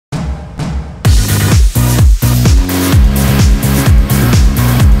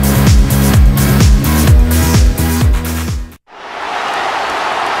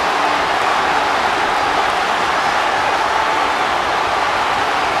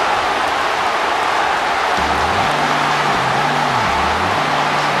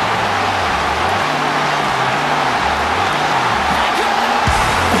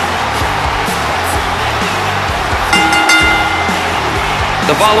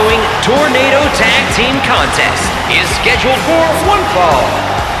following Tornado Tag Team Contest is scheduled for one fall.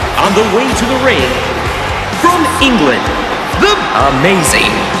 On the way to the ring, from England, the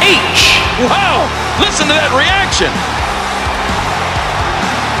Amazing H. Wow! Listen to that reaction!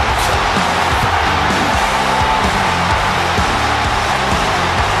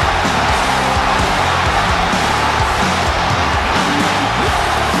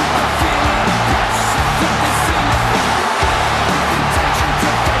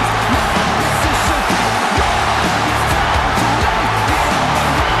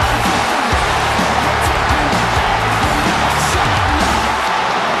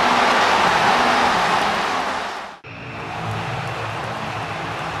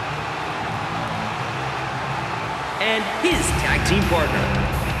 And his tag team partner,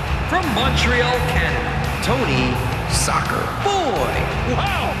 from Montreal, Canada, Tony Soccer Boy.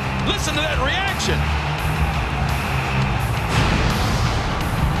 Wow! Listen to that reaction!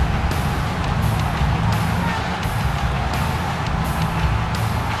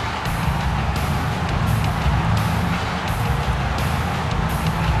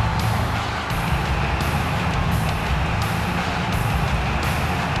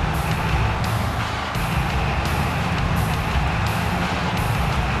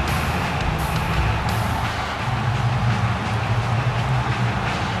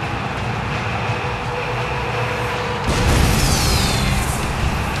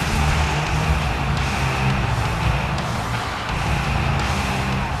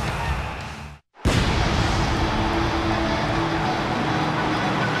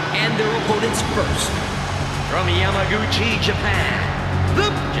 Their opponents first, from Yamaguchi, Japan,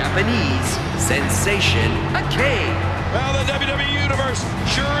 the Japanese sensation, K.O.W. Well, the WWE Universe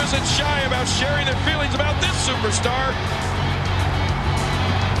sure isn't shy about sharing their feelings about this superstar.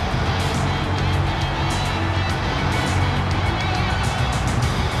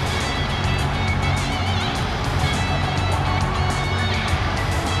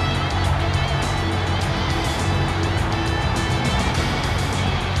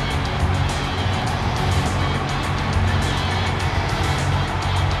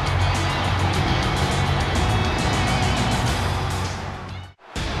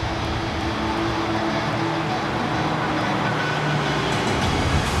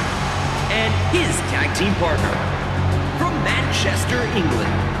 His tag team partner, from Manchester,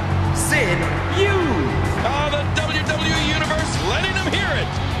 England, Sin Yu. Oh, the WWE Universe letting them hear it.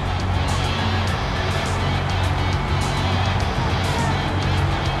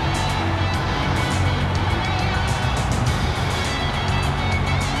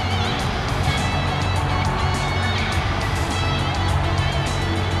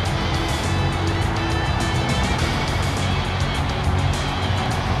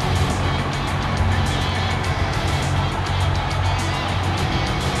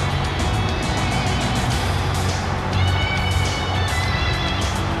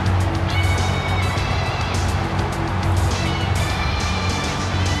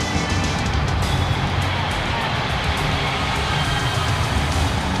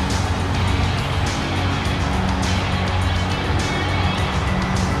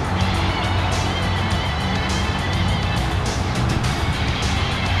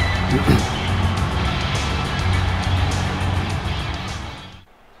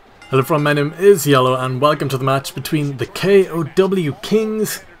 Hello everyone, my name is Yellow and welcome to the match between the K.O.W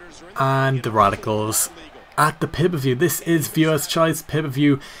Kings and the Radicalz at the pay-per-view. This is Viewer's Choice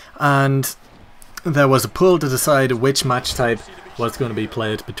pay-per-view and there was a poll to decide which match type was going to be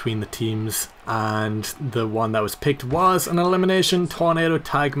played between the teams, and the one that was picked was an elimination tornado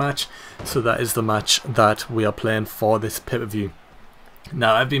tag match, so that is the match that we are playing for this pay-per-view.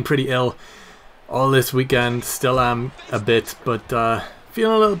 Now, I've been pretty ill all this weekend, still am a bit, but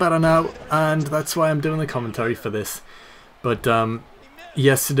feeling a little better now, and that's why I'm doing the commentary for this. But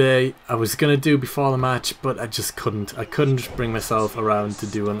yesterday I was gonna do before the match, but I just couldn't. I couldn't bring myself around to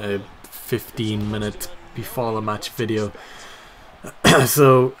doing a 15-minute before the match video,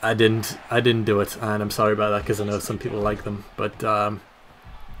 so I didn't do it, and I'm sorry about that because I know some people like them. But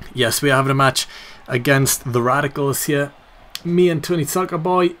yes, we are having a match against the Radicalz here. Me and Tony Soccer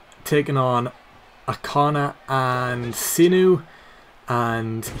Boy taking on Akana and Sinu.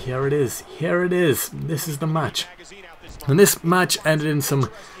 And here it is, this is the match. And this match ended in some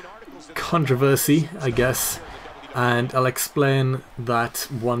controversy, I guess, and I'll explain that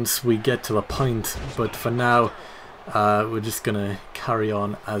once we get to the point, but for now we're just gonna carry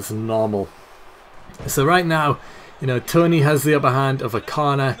on as normal. So right now, you know, Tony has the upper hand of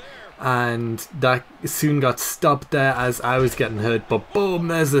Akana, and that soon got stopped there as I was getting hurt, but boom,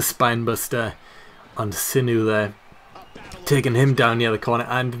 there's the spine buster on Sinu there. taking him down near the corner.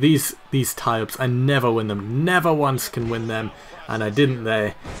 And these tie-ups, I never win them. Never once can win them. And I didn't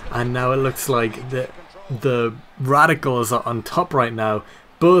there. And now it looks like the Radicalz are on top right now.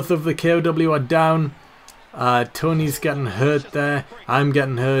 Both of the K.O.W are down. Tony's getting hurt there. I'm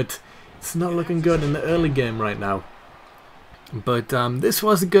getting hurt. It's not looking good in the early game right now. But this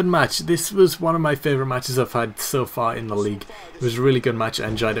was a good match. This was one of my favourite matches I've had so far in the league. It was a really good match. I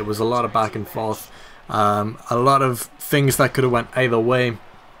enjoyed it. It was a lot of back and forth. A lot of things that could have went either way.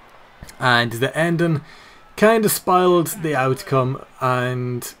 And the ending kind of spoiled the outcome.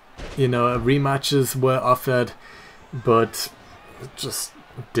 And, you know, rematches were offered. But it just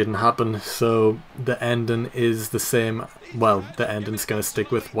didn't happen. So the ending is the same. Well, the ending's going to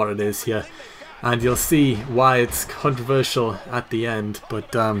stick with what it is here. And you'll see why it's controversial at the end.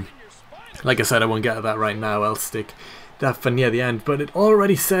 But like I said, I won't get to that right now. I'll stick that for near the end. But it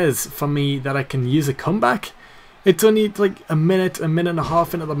already says for me that I can use a comeback. It's only like a minute and a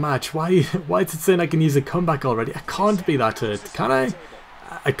half into the match. Why is it saying I can use a comeback already? I can't be that hurt, can I?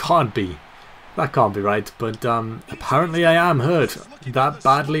 I can't be. That can't be right. But apparently I am hurt that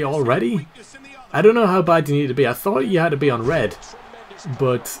badly already. I don't know how bad you need to be. I thought you had to be on red.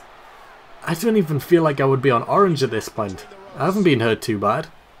 But I don't even feel like I would be on orange at this point. I haven't been hurt too bad.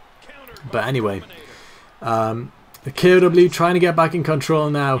 But anyway, the K.O.W trying to get back in control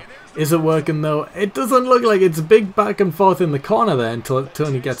now. Is it working though? It doesn't look like it's a big back and forth in the corner there until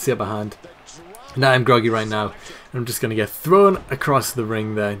Tony gets the upper hand. Now I'm groggy right now. I'm just going to get thrown across the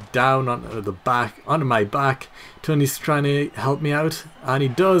ring there. Down onto the back, onto my back. Tony's trying to help me out. And he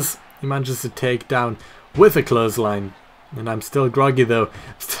does. He manages to take down with a clothesline. And I'm still groggy though.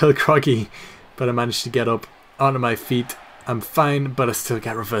 Still groggy. But I managed to get up onto my feet. I'm fine, but I still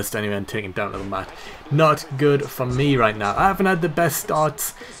get reversed anyway and taken down to the mat. Not good for me right now. I haven't had the best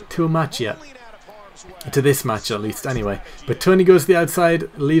starts to a match yet. To this match at least anyway. But Tony goes to the outside.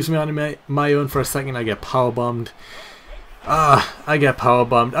 Leaves me on my own for a second. I get powerbombed. I get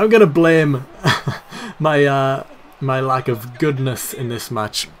powerbombed. I'm going to blame my lack of goodness in this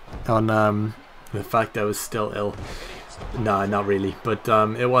match on the fact I was still ill. No, not really. But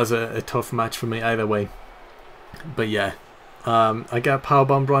it was a tough match for me either way. But yeah, I get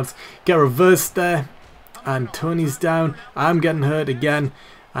powerbombed once, get reversed there, and Tony's down. I'm getting hurt again,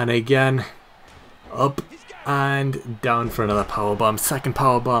 and again, up and down for another powerbomb. Second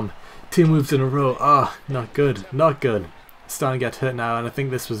powerbomb, 2 moves in a row. Not good, not good. Starting to get hurt now, and I think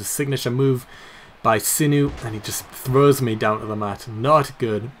this was a signature move by Sinew, and he just throws me down to the mat. Not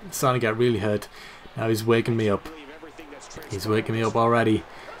good. Starting to get really hurt. Now he's waking me up. He's waking me up already.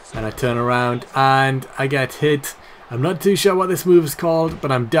 And I turn around and I get hit. I'm not too sure what this move is called,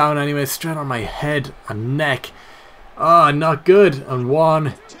 but I'm down anyway, straight on my head and neck. Not good. And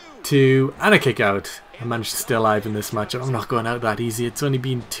 1, 2, and a kick out. I managed to stay alive in this match. I'm not going out that easy. It's only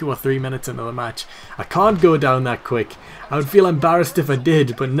been 2 or 3 minutes into the match. I can't go down that quick. I would feel embarrassed if I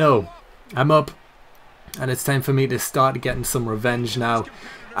did, but no. I'm up. And it's time for me to start getting some revenge now.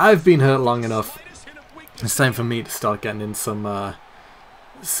 I've been hurt long enough. It's time for me to start getting in some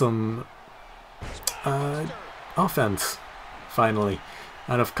offense finally.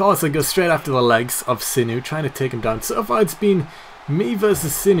 And of course I go straight after the legs of Sinew, trying to take him down. So far it's been me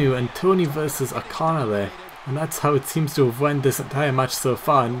versus Sinew and Tony versus O'Connor there, and that's how it seems to have went this entire match so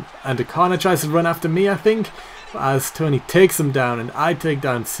far. And O'Connor tries to run after me, I think, as Tony takes him down and I take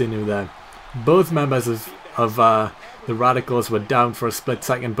down Sinew there. Both members of the Radicalz were down for a split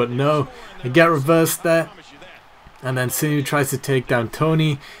second, but no, I get reversed there. And then Sinew tries to take down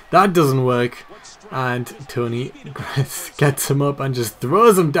Tony. That doesn't work. And Tony gets him up and just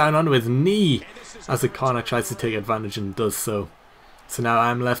throws him down onto his knee as O'Connor tries to take advantage and does so. So now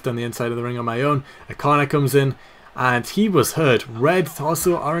I'm left on the inside of the ring on my own. O'Connor comes in and he was hurt. Red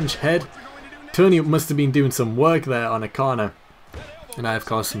torso, orange head. Tony must have been doing some work there on O'Connor. And I, of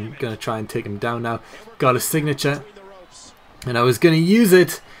course, am going to try and take him down now. Got a signature. And I was going to use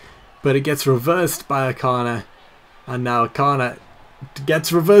it, but it gets reversed by O'Connor. And now O'Connor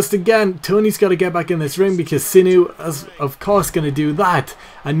gets reversed again. Tony's got to get back in this ring because Sinew is, of course, going to do that.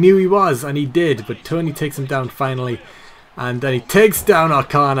 I knew he was, and he did. But Tony takes him down finally. And then he takes down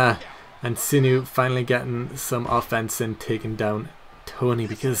O'Connor. And Sinew finally getting some offense and taking down Tony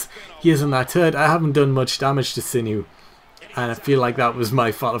because he isn't that hurt. I haven't done much damage to Sinew. And I feel like that was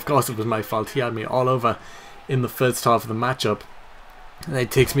my fault. Of course it was my fault. He had me all over in the first half of the matchup. And then he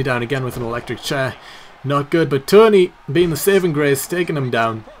takes me down again with an electric chair. Not good, but Tony, being the saving grace, taking him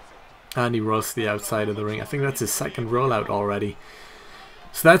down. And he rolls to the outside of the ring. I think that's his second rollout already.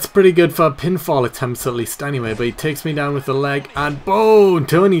 So that's pretty good for pinfall attempts at least anyway. But he takes me down with the leg and boom!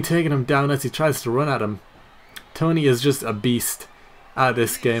 Tony taking him down as he tries to run at him. Tony is just a beast at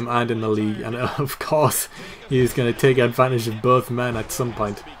this game and in the league, and of course he's going to take advantage of both men at some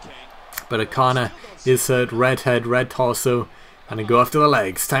point. But O'Connor is hurt, red head, red torso, and I go after the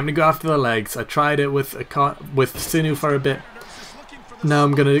legs. Time to go after the legs. I tried it with Sinu for a bit. Now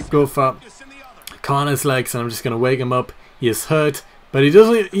I'm going to go for O'Connor's legs, and I'm just going to wake him up. He is hurt, but he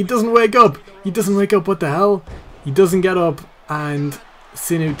doesn't wake up. He doesn't wake up. What the hell? He doesn't get up, and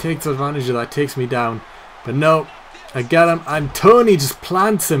Sinu takes advantage of that, takes me down. But no, I get him, and Tony just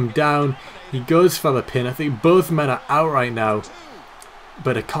plants him down. He goes for the pin. I think both men are out right now,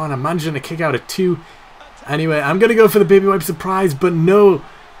 but O'Connor managing to kick out at 2. Anyway, I'm going to go for the baby wipe surprise, but no.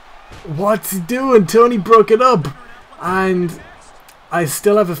 What's he doing? Tony broke it up, and I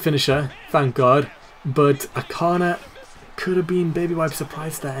still have a finisher, thank God, but O'Connor could have been baby wipe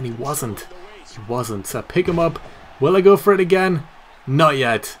surprise there, and he wasn't. He wasn't. So I pick him up. Will I go for it again? Not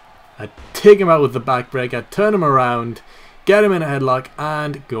yet. I take him out with the backbreaker, turn him around, get him in a headlock,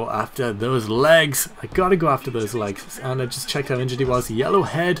 and go after those legs. I gotta go after those legs. And I just checked how injured he was. Yellow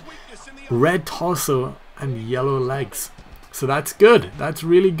head, red torso, and yellow legs. So that's good. That's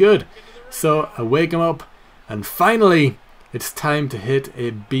really good. So I wake him up, and finally it's time to hit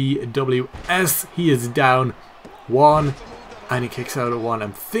a BWS. He is down 1, and he kicks out at 1.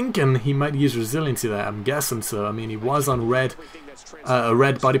 I'm thinking he might use resiliency there. I'm guessing so. I mean, he was on a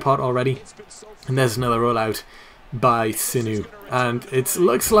red body part already, and there's another rollout by Sinu, and it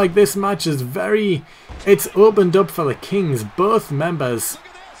looks like this match is it's opened up for the Kings. Both members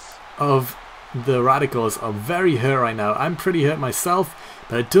of the Radicalz are very hurt right now. I'm pretty hurt myself,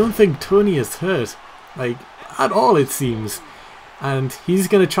 but I don't think Tony is hurt, like, at all, it seems. And he's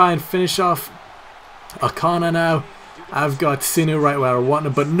going to try and finish off O'Connor now. I've got Sinu right where I want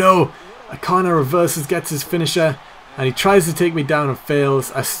him, but no! O'Connor reverses, gets his finisher, and he tries to take me down and fails.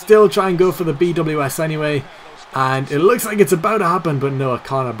 I still try and go for the BWS anyway, and it looks like it's about to happen, but no,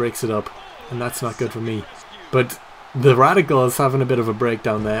 O'Connor breaks it up, and that's not good for me. But the Radicalz having a bit of a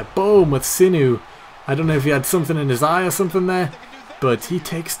breakdown there. Boom, with Sinu. I don't know if he had something in his eye or something there, but he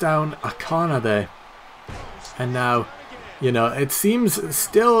takes down O'Connor there. And now, you know, it seems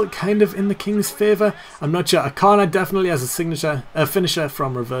still kind of in the King's favour. I'm not sure. O'Connor definitely has a finisher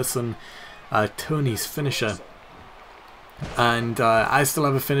from reversing Tony's finisher. And I still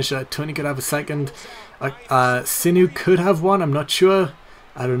have a finisher. Tony could have a second. Sinu could have one. I'm not sure.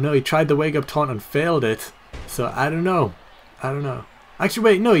 I don't know. He tried the wake up taunt and failed it. So I don't know. Actually,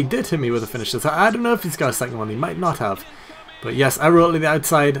 wait. No, he did hit me with a finisher. So I don't know if he's got a second one. He might not have. But yes, I roll to the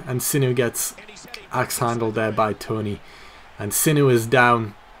outside, and Sinu gets axe handled there by Tony. And Sinu is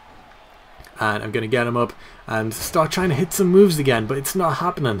down. And I'm going to get him up and start trying to hit some moves again. But it's not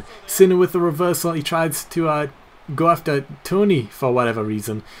happening. Sinu with the reversal. He tries to go after Tony for whatever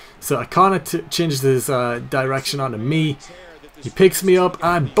reason. So O'Connor changes his direction onto me. He picks me up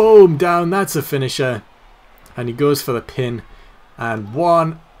and boom, down. That's a finisher. And he goes for the pin. And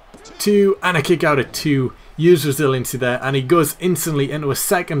 1, 2, and a kick out at 2. Use resiliency there, and he goes instantly into a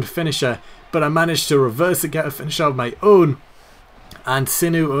second finisher. But I managed to reverse it, get a finisher of my own. And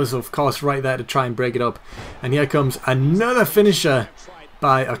Sinu was of course right there to try and break it up. And here comes another finisher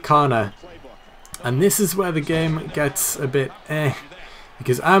by O'Connor. And this is where the game gets a bit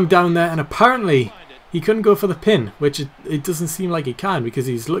because I'm down there, and apparently he couldn't go for the pin, which it doesn't seem like he can, because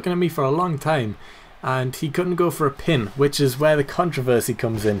he's looking at me for a long time, and he couldn't go for a pin, which is where the controversy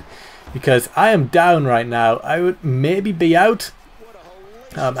comes in, because I am down right now. I would maybe be out.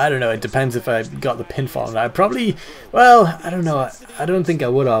 I don't know, it depends if I got the pinfall. I probably, well, I don't know, I don't think I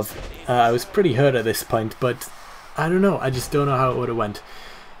would have. I was pretty hurt at this point, but I don't know, I just don't know how it would have went.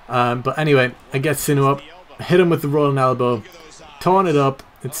 But anyway, I get Sinu up, hit him with the rolling elbow, torn it up.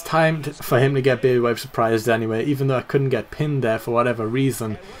 It's time for him to get baby wipe surprised anyway, even though I couldn't get pinned there for whatever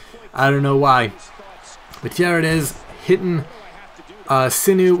reason. I don't know why. But here it is, hitting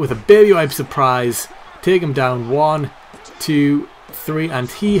Sinu with a baby wipe surprise, take him down 1, 2, 3, and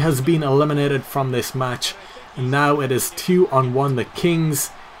he has been eliminated from this match. And now it is 2-on-1, the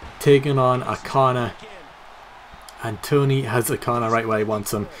Kings taking on O'Connor. And Tony has O'Connor right where he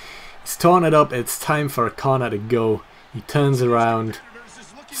wants him. He's torn it up. It's time for O'Connor to go. He turns around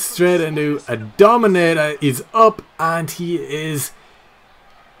straight into a Dominator. He's up and he is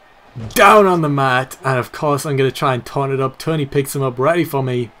down on the mat. And of course I'm going to try and torn it up. Tony picks him up ready for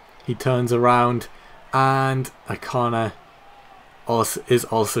me. He turns around and O'Connor is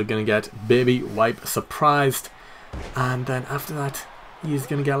also going to get baby wipe surprised. And then after that, he's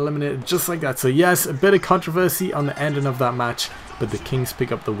going to get eliminated just like that. So yes, a bit of controversy on the ending of that match, but the Kings pick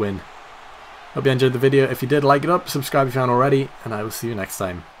up the win. Hope you enjoyed the video. If you did, like it up, subscribe if you haven't already, and I will see you next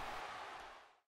time.